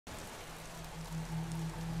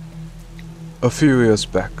A few years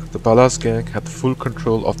back, the Ballas gang had full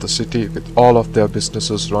control of the city with all of their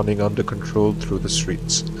businesses running under control through the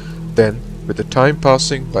streets. Then, with the time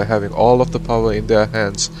passing, by having all of the power in their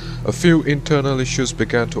hands, a few internal issues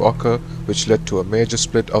began to occur which led to a major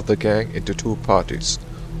split of the gang into two parties.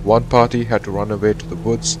 One party had to run away to the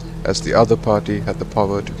woods as the other party had the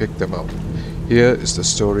power to kick them out. Here is the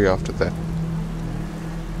story after that.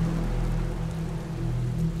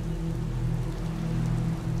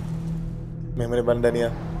 මෙහෙමනේ බණ්ඩනියා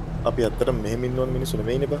අපි ඇත්තටම මෙහෙම ඉන්න ඕන මිනිස්සු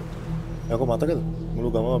නෙවෙයිනේ බා. යකෝ මතකද? මුළු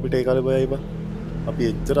ගම අපිට ඒ කාලේ බයයි බා. අපි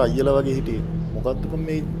එච්චර අයියලා වගේ හිටියේ. මොකද්ද බං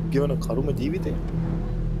මේ ගෙවන කරුම ජීවිතේ?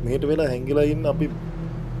 මෙහෙට වෙලා හැංගිලා ඉන්න අපි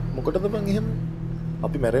මොකටද බං එහෙම?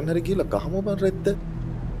 අපි මැරෙන්න හරි කියලා ගහමු බං රෙද්ද.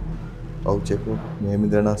 ඔව් චෙකෝ මේ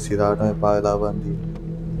මිදරණ සිරාටම පායලා වන්දි.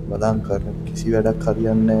 බදාම් කරන කිසි වැඩක්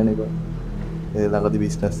හරියන්නේ නැහැ නේ බං. ඒ ළඟදී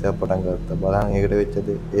බිස්නස් එකක් පටන් ගත්තා. බලන් ඒකට වෙච්ච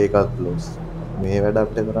දේ ඒකත් ලොස්. මේ වැඩ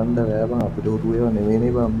අපිට කරන්න බෑ බං අපිට උරු ඒවා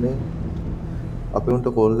නෙවෙයිනේ බං මේ අපි උන්ට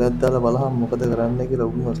කෝල් එකක් දාලා බලහම් මොකද කරන්න කියලා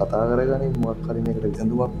උන්ව කතා කරගනින් මොකක් හරි මේකට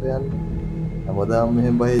විසඳුමක් හොයන්න හැමදාම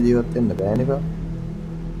මෙහෙම බය ජීවත් වෙන්න බෑනේ බං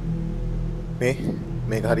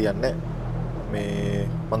මේක හරියන්නේ නැහැ මේ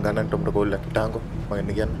මං ගන්නට උඹට කෝල් එකක් හිටාංකෝ මම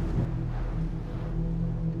එන්න කියන්න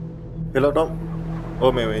හෙලෝ ටොම් ඔව්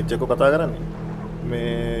මේ චෙකෝ කතා කරන්නේ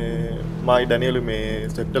මේ මයි ඩැනියල් මේ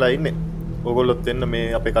සෙට්ටලා ඉන්නේ ඕගොල්ලොත් එන්න මේ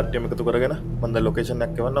අපේ කට්ටියම එකතු කරගෙන මම දැන් ලොකේෂන්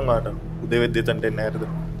එකක් එවන්නම් ඔයාලට උදේ වෙද්දී එතනට එන්න හැටද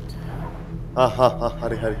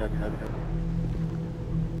හරි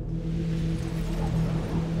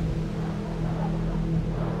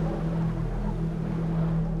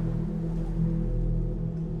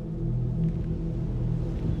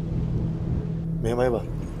මෙහෙමයි බා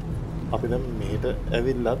අපි දැන් මෙහෙට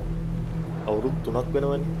ඇවිල්ලත් අවුරුදු 3ක්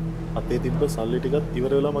වෙනවනේ අතේ තිබ්බ සල්ලි ටිකත්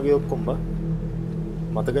ඉවර වෙලා මගේ ඔක්කොම බා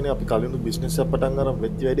මතකනේ අපි කලින් බිස්නස් එක පටන් අරන්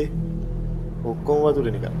වෙච්ච වැඩේ ඔක්කොම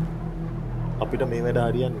වතුරේ නිකන් අපිට මේ වැඩ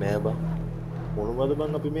හරියන්නේ නෑ බං මොනවද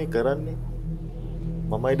බං අපි මේ කරන්නේ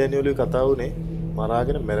මමයි ඩැනියල්යි කතා වුණේ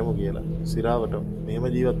මරාගෙන මැරෙමු කියලා සිරාවට මෙහෙම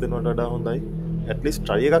ජීවත් වෙනවට වඩා හොඳයි ඇට්ලිස්ට්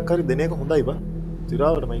try එකක් හරි දෙන එක හොඳයි බං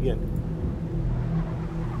සිරාවටමයි කියන්නේ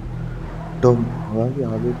ටොම් ඔයාගේ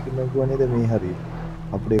ආලෝක කියනවා නේද මේ හරිය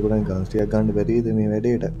අපිට ඒගොල්ලන් ගන්ස් ටිකක් ගන්න බැරිද මේ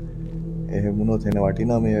වැඩේට එහෙම වුණොත් එන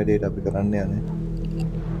වටිනා මේ වැඩේට අපි කරන්න යන්නේ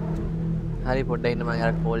හරි පොඩ්ඩක් ඉන්න මම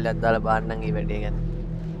යාට කෝල් එකක් දාලා බාන්නම් මේ වැඩේ ගැන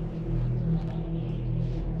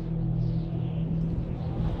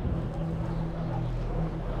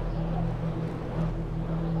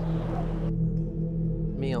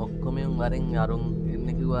මේ ඔක්කොම වරෙන් අරුන් එන්න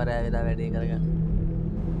කිව්වා රෑ වෙලා වැඩේ කරගන්න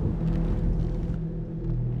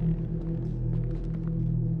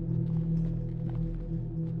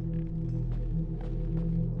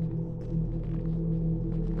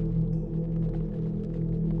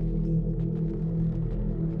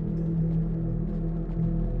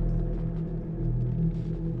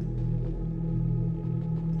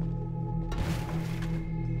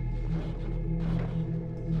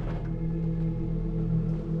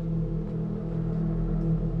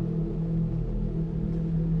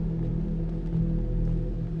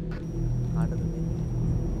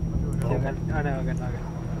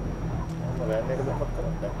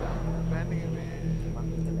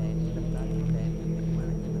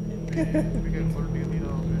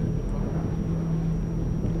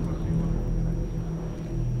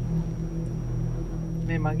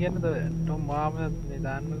මේ මගියන්නද ටොම් වාම මේ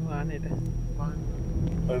දාන්නකෝ වාහනේට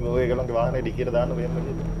ඔය ඒගොල්ලන්ගේ වාහනේ ඩිකියට දාන්න වෙන්න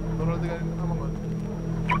කියලා තොරවලද ගන්න තමයි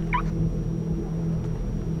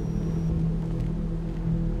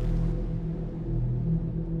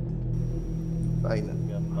බයින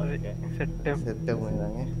සෙට් එක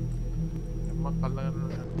මොනවානේ මම කල්ලා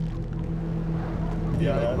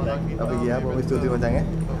අපි ගියා බොහොම ස්තුතියි මචං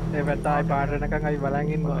ඒ වැටයි පාට වෙනකන් අපි බලන්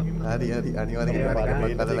ඉන්නවා හරි අනිවාර්යෙන් පාට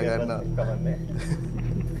කඩලා ගන්නවා කමන්නේ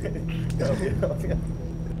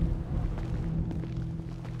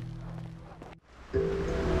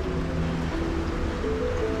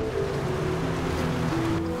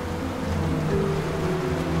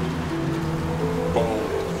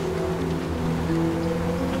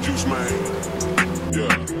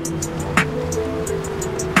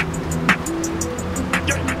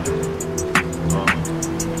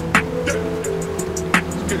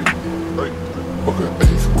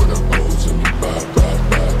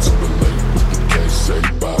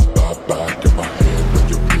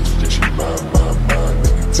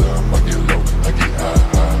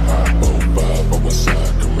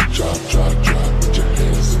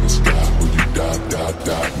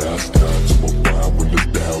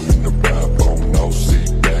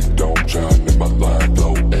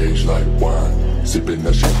Sipping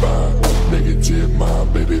that shit fine, negative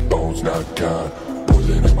mind, baby bones not kind.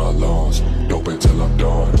 Poison in my lungs, don't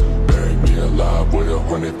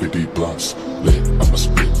 250 blunts lit. I'ma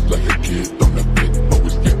spit like a kid on the bit.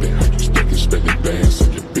 Always get it how you stacking, spending bands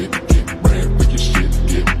on your bit. Get ran for your shit,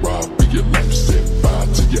 get robbed for your life. Set fire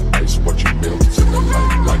to your ice, watch you melt in the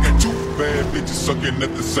light. Like a two bad bitches sucking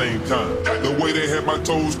at the same time. The way they had my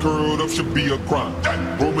toes curled up should be a crime.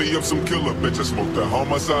 Roll me up some killer bitch, I smoked a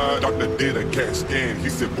homicide. Doctor did a CAT scan, he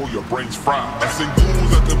said, boy, your brain's fried. I seen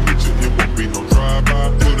goons at the mention, it won't be no drive-by.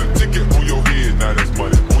 Put a ticket on your head, now that's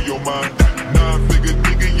money on your mind. 9-figure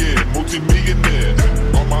nigga, yeah, multi-millionaire.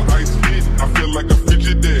 On my ice hit, I feel like a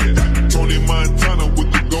Frigidaire. Tony Montana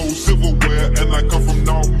with the gold silverware. And I come from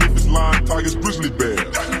North Memphis, Lion, Tigers, Grizzly Bears.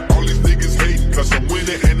 All these niggas hating, cause I'm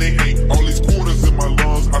winning and they ain't. All these quarters in my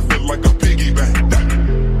lungs, I feel like a piggy bank.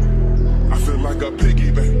 I feel like a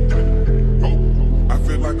piggy bank. Oh, I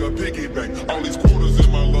feel like a piggy bank. All these quarters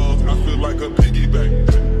in my lungs, I feel like a piggy bank.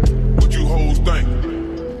 What you hoes think?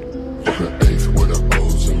 Fuck an eighth with a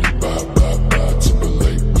O's and me, bye, bye, bye.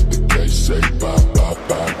 Timberlake with the K, say bye, bye,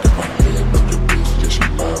 bye. Got my hand on your bitch, yeah, she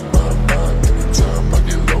mine, mine, mine. Anytime I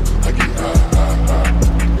get low, I get high, high, high.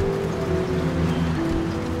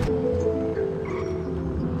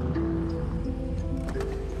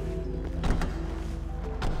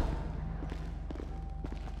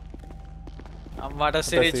 අම්මට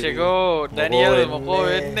සිරිච්චකෝ Daniel මොකෝ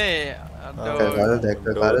වෙන්නේ කාල දැක්ක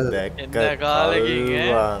කාල එන්න කාලකින්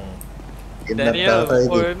Daniel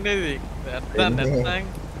මොකෝ වෙන්නේ නැත්තම්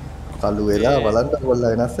කළු වෙලා බලන්න කොල්ල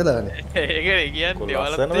වෙනස් වෙලානේ ඒක කියන්නේ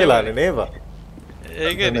ලස්සන වෙලානේ නේවා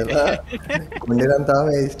ඒකනේ මුන්නෙන් තාම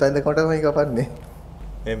ඒ ස්ටයිල් එක කොටමයි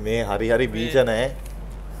කපන්නේ මේ හරි බීජ නැහැ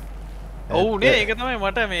ඔවුනේ ඒක තමයි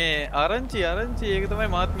මට මේ ආරංචි ඒක තමයි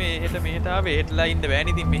මාත් මේ හෙට මෙහෙට ආවේ හෙටලා ඉන්න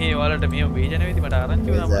බෑනේ ඉතින් මෙහෙ ඔයාලට මෙහෙම බීජන වෙති මට ආරංචි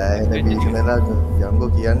වුණා බීජනලා යංගෝ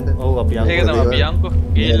කියන්න ඔව් අපි ඒක තමයි අපි යංකෝ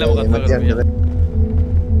ගිහිල්ලා මොකක්ද කරන්නේ